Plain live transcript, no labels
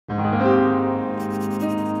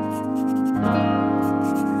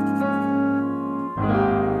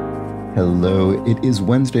Hello, it is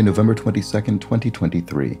Wednesday, November 22nd,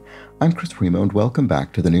 2023. I'm Chris Primo, and welcome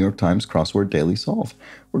back to the New York Times Crossword Daily Solve.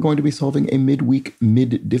 We're going to be solving a midweek,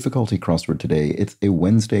 mid-difficulty crossword today. It's a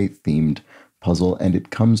Wednesday-themed puzzle, and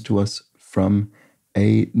it comes to us from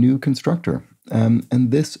a new constructor. And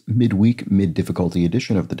this midweek, mid-difficulty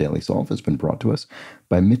edition of the Daily Solve has been brought to us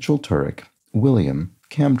by Mitchell Turek, William,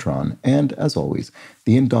 Camtron, and, as always,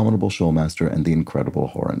 the indomitable Showmaster and the incredible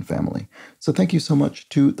Horan family. So thank you so much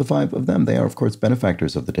to the five of them. They are, of course,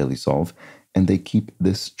 benefactors of the Daily Solve, and they keep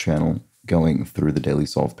this channel going through the Daily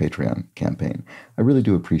Solve Patreon campaign. I really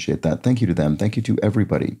do appreciate that. Thank you to them. Thank you to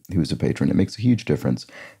everybody who's a patron. It makes a huge difference.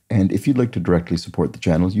 And if you'd like to directly support the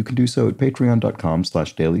channel, you can do so at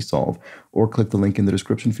patreon.com/dailysolve, or click the link in the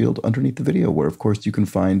description field underneath the video, where, of course, you can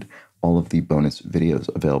find all of the bonus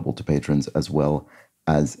videos available to patrons, as well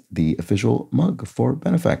as the official mug for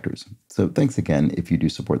benefactors. So thanks again. If you do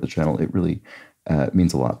support the channel, it really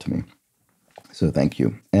means a lot to me. So thank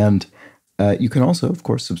you. And you can also, of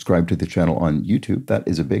course, subscribe to the channel on YouTube. That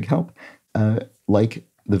is a big help. Like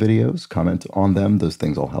the videos, comment on them. Those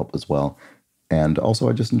things all help as well. And also,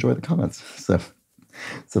 I just enjoy the comments.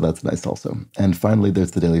 So that's nice also. And finally,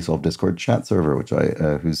 there's the Daily Solve Discord chat server, which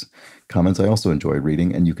whose comments I also enjoy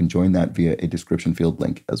reading, and you can join that via a description field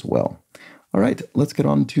link as well. All right, let's get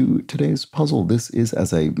on to today's puzzle. This is,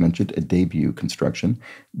 as I mentioned, a debut construction.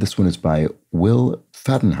 This one is by Will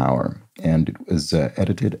Fadenhauer, and it was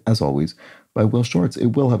edited, as always, by Will Shorts.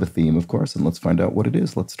 It will have a theme, of course, and let's find out what it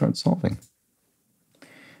is. Let's start solving.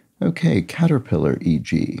 Okay, caterpillar,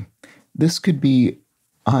 e.g. This could be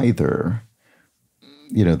either,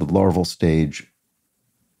 the larval stage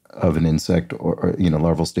of an insect, or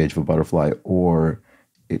larval stage of a butterfly, or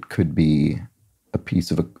it could be a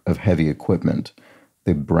piece of heavy equipment,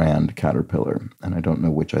 the brand Caterpillar, and I don't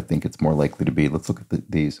know which I think it's more likely to be. Let's look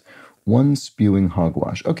at these. One spewing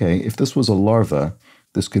hogwash. Okay, if this was a larva,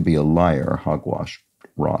 this could be a liar, hogwash,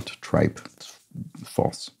 rot, tripe,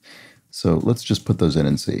 false. So let's just put those in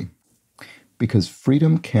and see. Because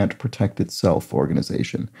freedom can't protect itself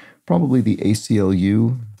organization. Probably the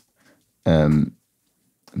ACLU, the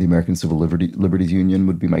American Civil Liberties Union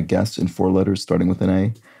would be my guess, in 4 letters starting with an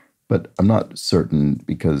A. But I'm not certain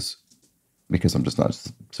because I'm just not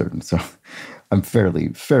certain. So I'm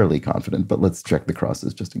fairly confident, but let's check the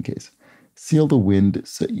crosses just in case. Seal the wind,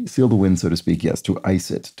 so to speak. Yes, to ice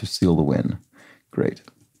it, to seal the wind. Great.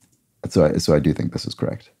 So I do think this is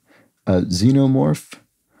correct. Xenomorph.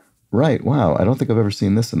 Right. Wow. I don't think I've ever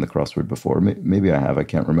seen this in the crossword before. Maybe I have. I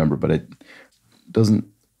can't remember, but it doesn't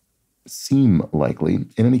seem likely.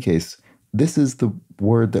 In any case, this is the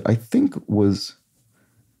word that I think it was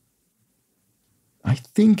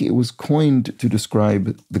coined to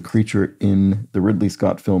describe the creature in the Ridley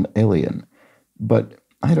Scott film Alien, but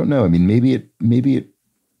I don't know. I mean, maybe it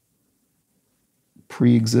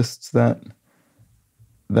pre-exists that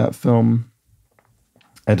film.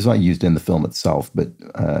 It's not used in the film itself, but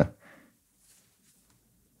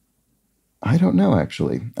I don't know.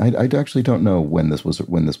 Actually, I actually don't know when this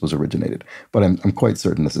was originated, but I'm quite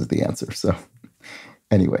certain this is the answer. So.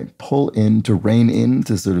 Anyway, pull in, to rein in,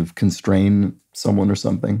 to sort of constrain someone or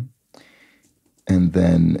something. And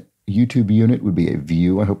then YouTube unit would be a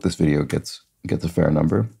view. I hope this video gets a fair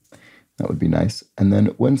number. That would be nice. And then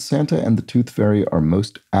when Santa and the Tooth Fairy are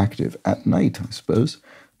most active at night, I suppose.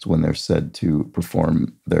 It's when they're said to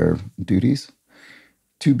perform their duties.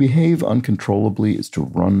 To behave uncontrollably is to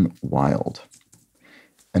run wild.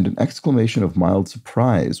 And an exclamation of mild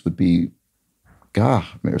surprise would be, gah,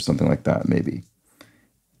 or something like that, maybe.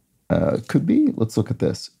 Could be. Let's look at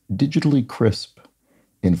this. Digitally crisp,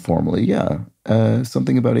 informally. Yeah.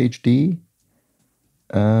 Something about HD.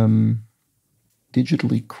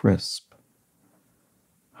 Digitally crisp.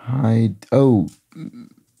 High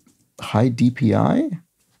DPI?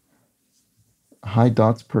 High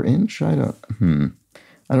dots per inch? I don't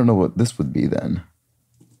know what this would be then.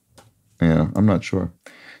 Yeah, I'm not sure.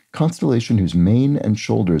 Constellation whose mane and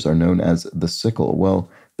shoulders are known as the sickle. Well,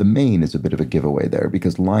 the mane is a bit of a giveaway there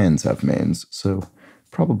because lions have manes, so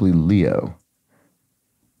probably Leo.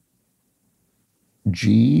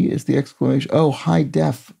 G is the exclamation. Oh, high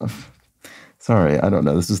def. Sorry, I don't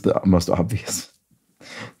know. This is the most obvious.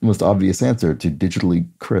 The most obvious answer to digitally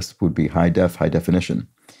crisp would be high def, high definition.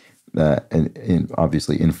 And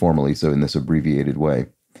obviously informally, so in this abbreviated way.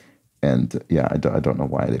 And yeah, I don't know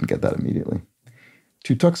why I didn't get that immediately.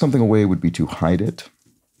 To tuck something away would be to hide it.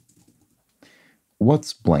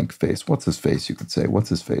 What's blank face? What's his face, you could say. What's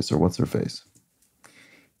his face or what's her face?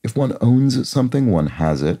 If one owns something, one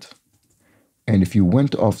has it. And if you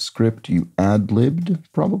went off script, you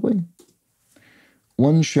ad-libbed, probably.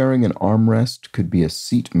 One sharing an armrest could be a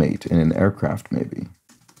seatmate in an aircraft, maybe,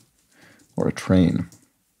 or a train.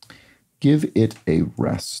 Give it a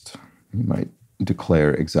rest, you might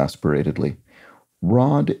declare exasperatedly.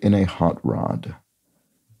 Rod in a hot rod.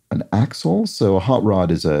 An axle? So a hot rod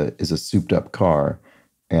is a souped-up car,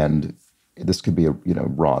 and this could be a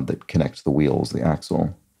rod that connects the wheels, the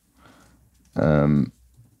axle. And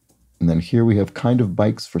then here we have kind of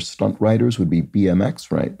bikes for stunt riders would be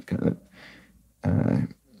BMX, right?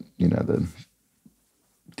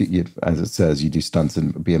 As it says, you do stunts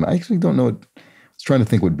in BMX. I actually don't know. I was trying to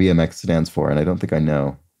think what BMX stands for, and I don't think I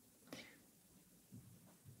know.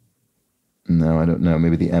 No, I don't know.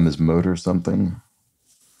 Maybe the M is motor something.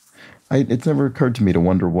 It's never occurred to me to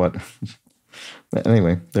wonder what. But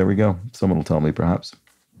anyway, there we go. Someone will tell me, perhaps.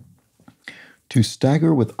 To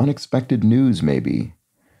stagger with unexpected news, maybe.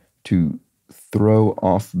 To throw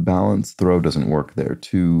off balance. Throw doesn't work there.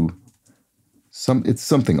 It's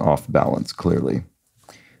something off balance, clearly.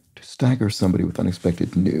 To stagger somebody with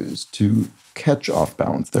unexpected news. To catch off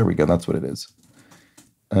balance. There we go. That's what it is.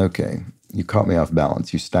 Okay. You caught me off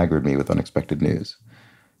balance. You staggered me with unexpected news.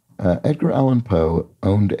 Edgar Allan Poe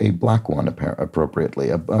owned a black one, appropriately.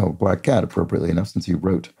 A black cat, appropriately enough, since he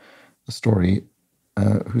wrote a story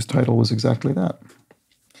whose title was exactly that.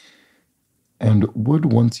 And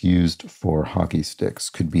wood once used for hockey sticks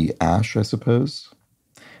could be ash, I suppose.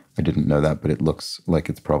 I didn't know that, but it looks like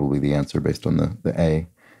it's probably the answer based on the A.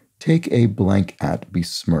 Take a blank at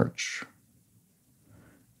besmirch.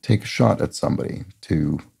 Take a shot at somebody,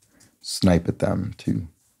 to snipe at them, to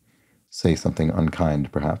say something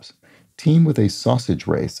unkind, perhaps. Team with a sausage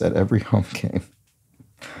race at every home game.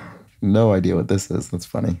 No idea what this is. That's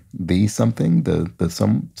funny. The something, the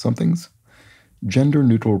somethings. Gender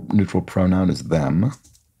neutral pronoun is them.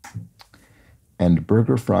 And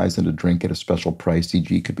burger, fries, and a drink at a special price,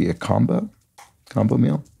 e.g. could be a combo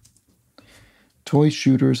meal. Toy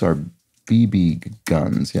shooters are BB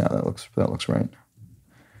guns. Yeah, that looks right.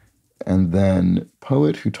 And then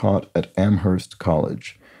poet who taught at Amherst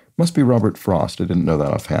College. Must be Robert Frost. I didn't know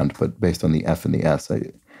that offhand, but based on the F and the S, I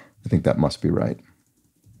think that must be right.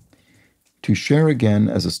 To share again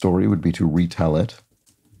as a story would be to retell it.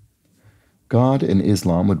 God in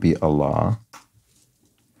Islam would be Allah.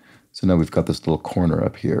 So now we've got this little corner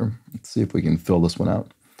up here. Let's see if we can fill this one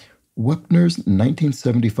out. Wepner's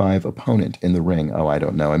 1975 opponent in the ring. Oh, I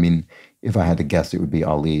don't know. I mean, if I had to guess, it would be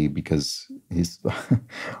Ali, because he's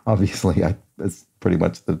obviously that's pretty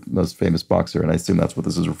much the most famous boxer, and I assume that's what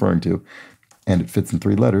this is referring to. And it fits in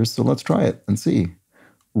 3 letters, so let's try it and see.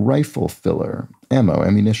 Rifle filler,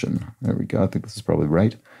 ammunition. There we go. I think this is probably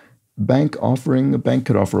right. Bank offering. A bank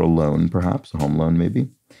could offer a loan, perhaps, a home loan maybe.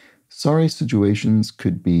 Sorry situations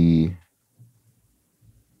could be...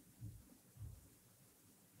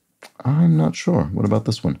 I'm not sure. What about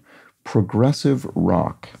this one? Progressive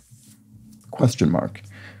rock. Question mark.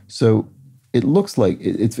 So it looks like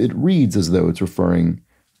it reads as though it's referring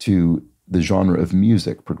to the genre of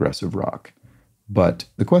music, progressive rock, but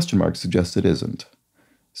the question mark suggests it isn't.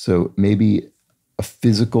 So maybe a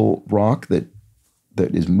physical rock that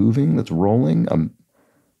is moving, that's rolling.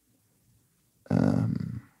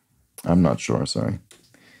 I'm not sure. Sorry.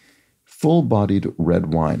 Full-bodied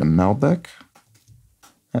red wine, a Malbec.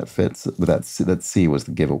 That fits. That C was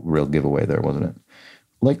the real giveaway there, wasn't it?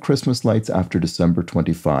 Like Christmas lights after December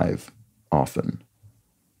 25, often.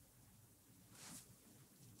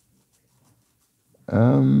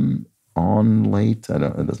 On late.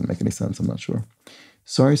 It doesn't make any sense. I'm not sure.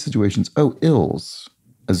 Sorry situations. Oh, ills.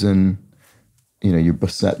 As in, you're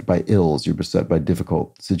beset by ills. You're beset by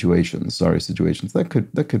difficult situations. Sorry situations. That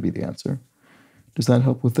could be the answer. Does that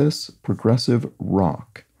help with this? Progressive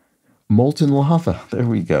rock. Molten lava. There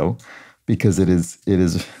we go. Because it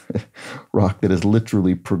is rock that is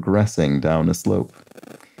literally progressing down a slope.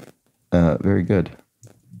 Very good.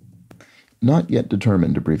 Not yet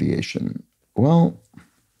determined abbreviation. Well,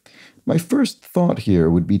 my first thought here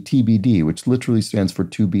would be TBD, which literally stands for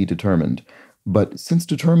to be determined. But since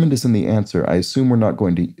determined is in the answer, I assume we're not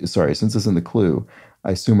going to... Sorry, since it's in the clue,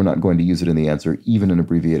 I assume we're not going to use it in the answer, even in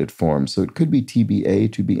abbreviated form. So it could be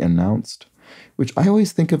TBA, to be announced, which I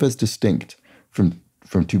always think of as distinct from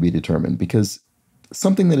to be determined, because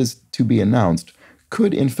something that is to be announced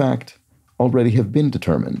could, in fact, already have been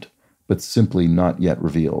determined, but simply not yet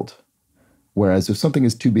revealed. Whereas if something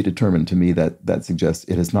is to be determined, to me, that suggests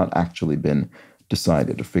it has not actually been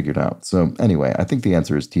decided or figured out. So anyway, I think the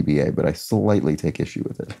answer is TBA, but I slightly take issue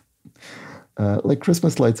with it. Like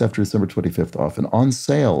Christmas lights after December 25th, often on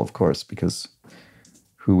sale, of course, because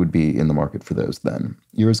who would be in the market for those then?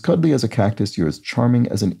 You're as cuddly as a cactus. You're as charming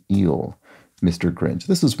as an eel. Mr. Grinch.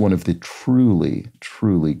 This is one of the truly,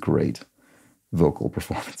 truly great vocal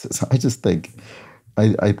performances. I just think,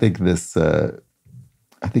 I think this, I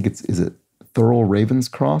think is it Thurl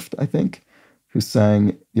Ravenscroft, I think, who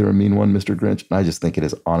sang "You're a Mean One, Mr. Grinch." And I just think it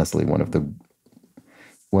is honestly one of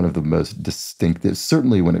the most distinctive,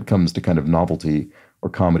 certainly when it comes to kind of novelty or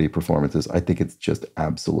comedy performances. I think it's just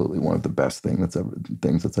absolutely one of the best things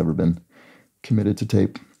that's ever been committed to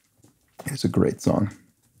tape. It's a great song.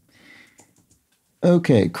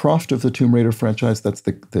 Okay, Croft of the Tomb Raider franchise. That's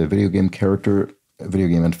the video game character, video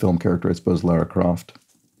game and film character, I suppose, Lara Croft.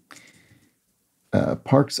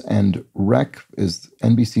 Parks and Rec is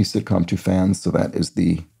NBC sitcom to fans, so that is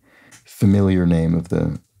the familiar name of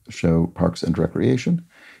the show, Parks and Recreation.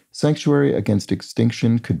 Sanctuary Against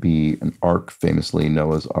Extinction could be an ark, famously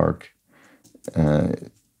Noah's Ark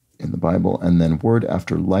in the Bible. And then Word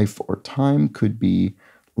After Life or Time could be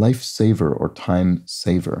Life Saver or Time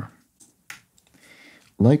Saver.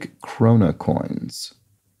 Like krona coins,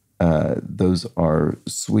 those are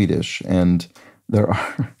Swedish, and there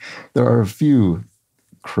are a few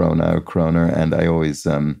kroner, and I always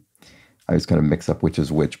kind of mix up which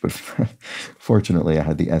is which, but fortunately I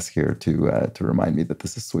had the S here to remind me that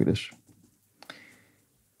this is Swedish.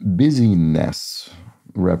 Busyness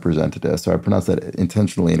represented, so I pronounced that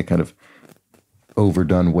intentionally in a kind of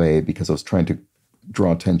overdone way because I was trying to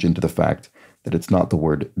draw attention to the fact that it's not the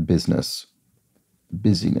word business.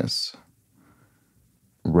 Busyness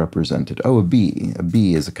represented. Oh, a bee. A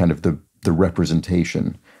bee is a kind of the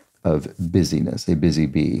representation of busyness, a busy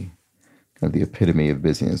bee, kind of the epitome of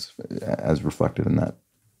busyness as reflected in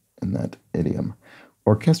that idiom.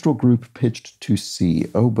 Orchestral group pitched to C.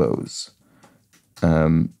 Oboes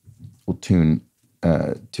will tune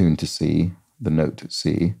to C, the note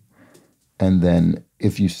C. And then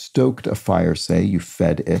if you stoked a fire, say, you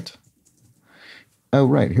fed it. Oh,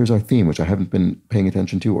 right, here's our theme, which I haven't been paying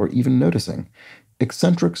attention to or even noticing.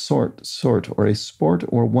 Eccentric sort, or a sport,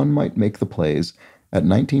 or one might make the plays at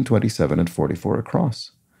 1927 and 44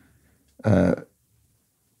 across.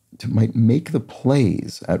 Might make the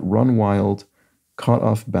plays at Run Wild, Caught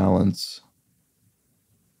Off Balance.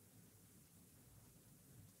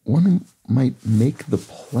 One might make the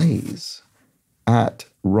plays at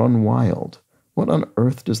Run Wild. What on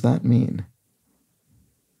earth does that mean?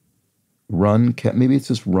 Run, maybe it's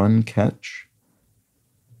just run, catch.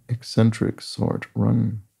 Eccentric sort,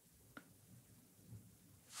 run.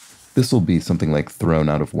 This will be something like thrown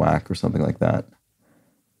out of whack or something like that.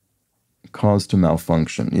 Cause to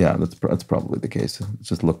malfunction. Yeah, that's probably the case. It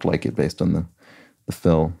just looked like it based on the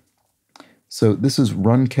fill. So this is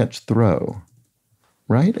run, catch, throw,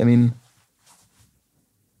 right? I mean,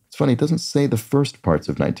 it's funny. It doesn't say the first parts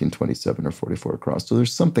of 1927 or 44 across. So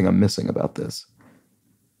there's something I'm missing about this.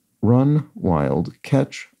 Run, wild,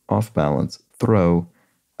 catch, off balance, throw,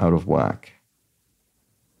 out of whack.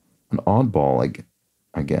 An oddball,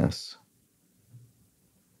 I guess.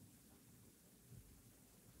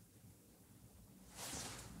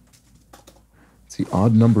 See,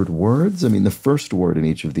 odd-numbered words? I mean, the first word in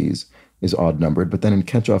each of these is odd-numbered, but then in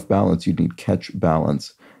catch off balance, you'd need catch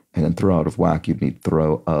balance, and in throw out of whack, you'd need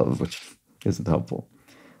throw of, which isn't helpful.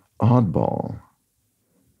 Oddball,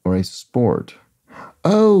 or a sport.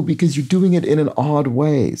 Oh, because you're doing it in an odd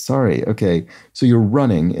way. Sorry. Okay. So you're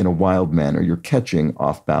running in a wild manner, you're catching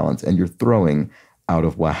off balance, and you're throwing out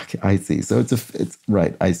of whack. I see. So it's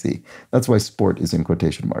right. I see. That's why sport is in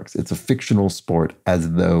quotation marks. It's a fictional sport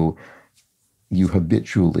as though you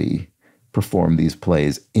habitually perform these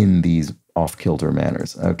plays in these off-kilter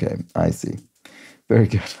manners. Okay. I see. Very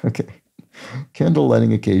good. Okay. Candle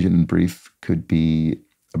lighting occasion in brief could be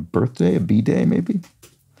a birthday, a B-day maybe.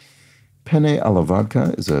 Penne alla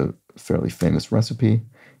vodka is a fairly famous recipe.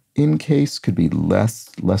 In case could be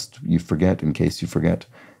lest you forget, in case you forget.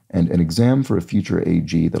 And an exam for a future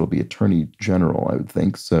AG, that'll be Attorney General, I would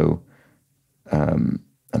think. So an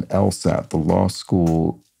LSAT, the law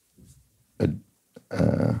school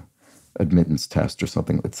admittance test or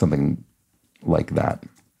something. It's something like that.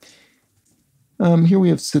 Here we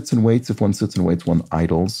have sits and waits. If one sits and waits, one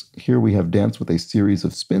idles. Here we have dance with a series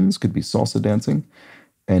of spins, could be salsa dancing.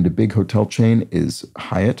 And a big hotel chain is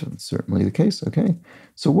Hyatt. That's certainly the case. Okay.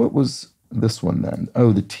 So what was this one then?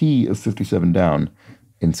 Oh, the T of 57 down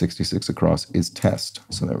in 66 across is test.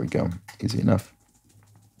 So there we go. Easy enough.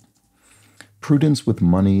 Prudence with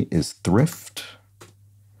money is thrift.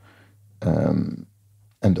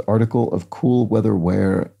 And article of cool weather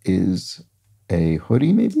wear is a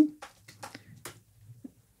hoodie, maybe?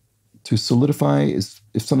 To solidify is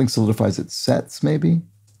if something solidifies, it sets, maybe?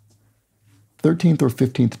 13th or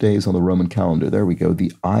 15th days on the Roman calendar. There we go.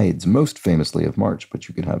 The Ides, most famously of March, but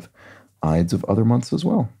you could have Ides of other months as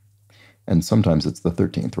well. And sometimes it's the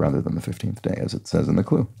 13th rather than the 15th day, as it says in the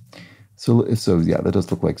clue. So yeah, that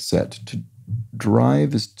does look like set. To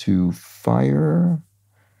drive is to fire,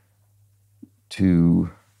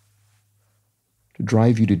 to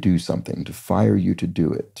drive you to do something, to fire you to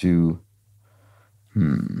do it, to,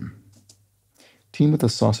 Team with a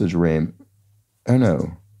sausage ray. Oh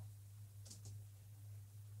no.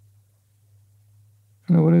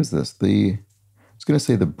 Oh no, what is this? I was going to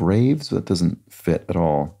say the Braves, but that doesn't fit at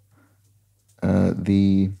all.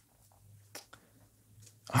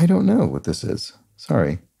 I don't know what this is.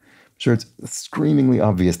 Sorry. I'm sure it's screamingly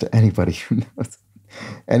obvious to anybody who knows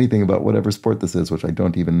anything about whatever sport this is, which I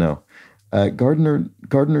don't even know.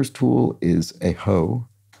 Gardener's tool is a hoe,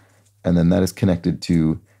 and then that is connected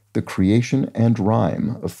to the creation and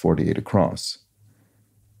rhyme of 48 across.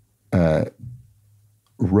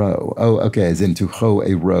 Row. Oh, okay, as in to hoe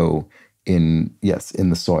a row in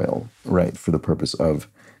the soil, right, for the purpose of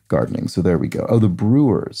gardening. So there we go. Oh, the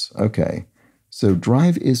Brewers. Okay. So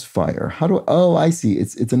drive is fire. I see.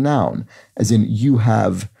 It's a noun, as in you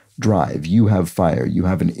have drive, you have fire, you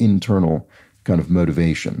have an internal kind of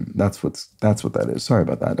motivation. That's what that is. Sorry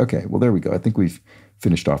about that. Okay, well, there we go. I think we've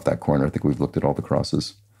finished off that corner. I think we've looked at all the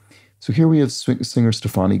crosses. So here we have singer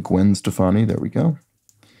Stefani, Gwen Stefani. There we go.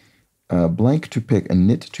 Blank to pick, a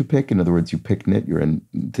nit to pick. In other words, you pick nit. You're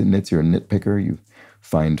a nit picker. You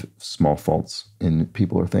find small faults in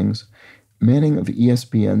people or things. Manning of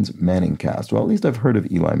ESPN's Manning Cast. Well, at least I've heard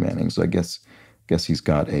of Eli Manning, so I guess he's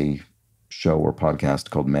got a show or podcast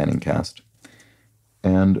called Manning Cast.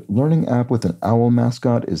 And learning app with an owl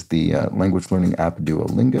mascot is the language learning app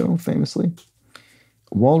Duolingo, famously.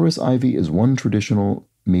 Walrus ivy is one traditional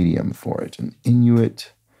medium for it. An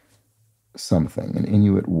Inuit something. An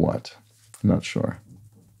Inuit what? I'm not sure.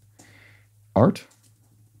 Art?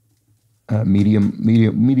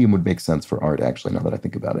 Medium would make sense for art, actually, now that I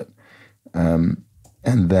think about it. And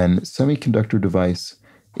then semiconductor device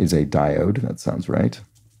is a diode. That sounds right.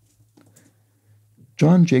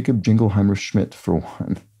 John Jacob Jingleheimer Schmidt, for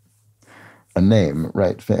one. A name,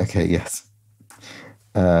 right. Okay, yes.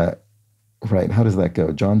 Right, how does that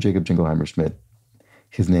go? John Jacob Jingleheimer Schmidt.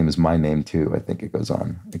 His name is my name, too. I think it goes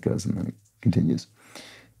on. It goes and then it continues.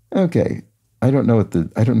 Okay, I don't know what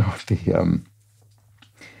the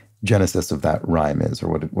genesis of that rhyme is or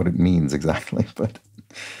what it means exactly, but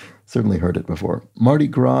certainly heard it before. Mardi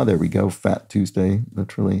Gras, there we go. Fat Tuesday,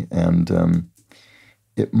 literally. And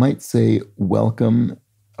it might say a welcome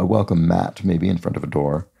mat, maybe in front of a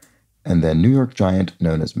door. And then New York Giant,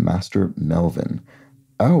 known as Master Melvin.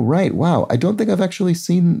 Oh, right. Wow. I don't think I've actually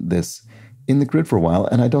seen this in the grid for a while.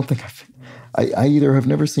 And I don't think I either have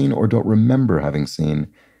never seen or don't remember having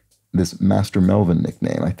seen this Master Melvin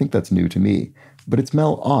nickname. I think that's new to me. But it's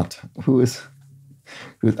Mel Ott, who is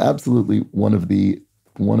absolutely one of the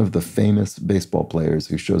famous baseball players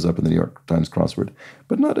who shows up in the New York Times crossword,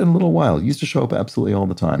 but not in a little while. He used to show up absolutely all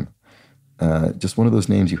the time. Just one of those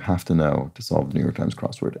names you have to know to solve the New York Times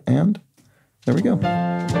crossword. And there we go.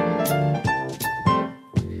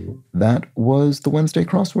 That was the Wednesday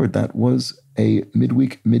crossword. That was a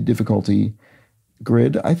midweek, mid-difficulty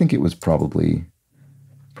grid. I think it was probably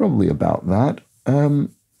about that.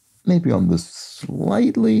 Maybe on the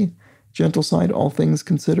slightly gentle side, all things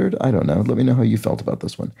considered. I don't know. Let me know how you felt about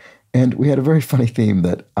this one. And we had a very funny theme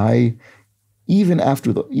that even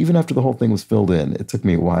after the whole thing was filled in, it took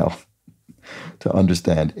me a while to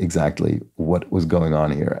understand exactly what was going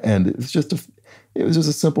on here. And it was just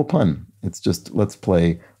a simple pun. It's just, let's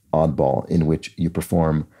play oddball, in which you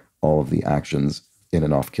perform all of the actions in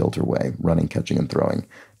an off-kilter way, running, catching, and throwing,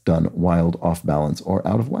 done wild, off balance, or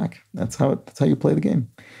out of whack. That's how you play the game.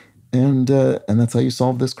 And that's how you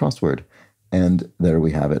solve this crossword. And there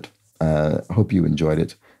we have it. Hope you enjoyed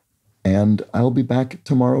it. And I'll be back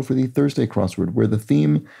tomorrow for the Thursday crossword, where the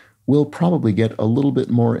theme will probably get a little bit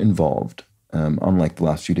more involved, unlike the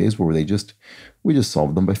last few days where we just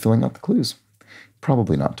solved them by filling out the clues.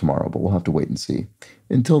 Probably not tomorrow, but we'll have to wait and see.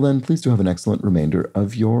 Until then, please do have an excellent remainder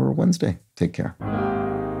of your Wednesday. Take care.